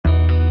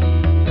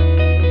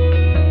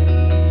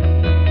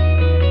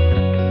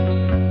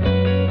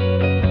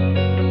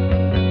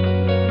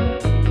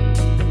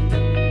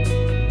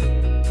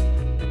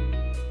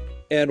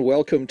And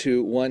welcome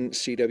to one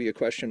CW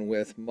question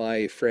with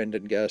my friend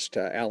and guest,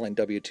 Alan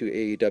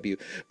W2AEW.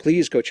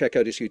 Please go check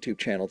out his YouTube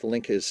channel. The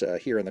link is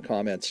here in the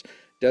comments,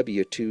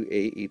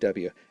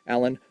 W2AEW.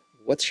 Alan,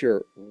 what's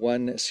your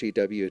one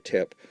CW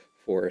tip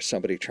for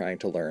somebody trying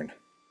to learn?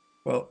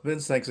 Well,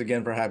 Vince, thanks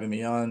again for having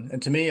me on.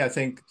 And to me, I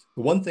think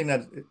the one thing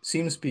that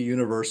seems to be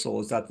universal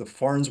is that the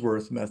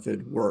Farnsworth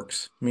method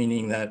works,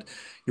 meaning that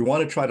you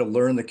want to try to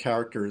learn the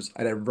characters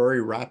at a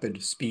very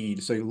rapid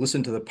speed. So you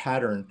listen to the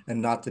pattern and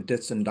not the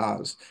dits and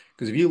das.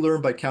 Because if you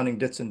learn by counting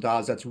dits and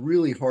das, that's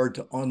really hard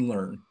to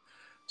unlearn.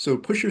 So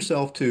push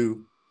yourself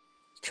to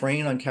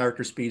train on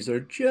character speeds that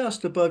are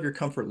just above your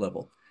comfort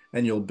level.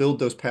 And you'll build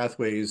those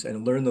pathways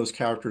and learn those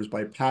characters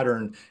by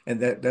pattern, and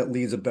that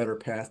leads a better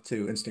path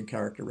to instant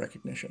character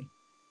recognition.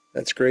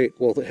 That's great.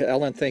 Well,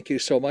 Alan, thank you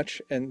so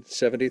much. And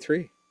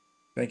 73.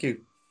 Thank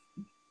you.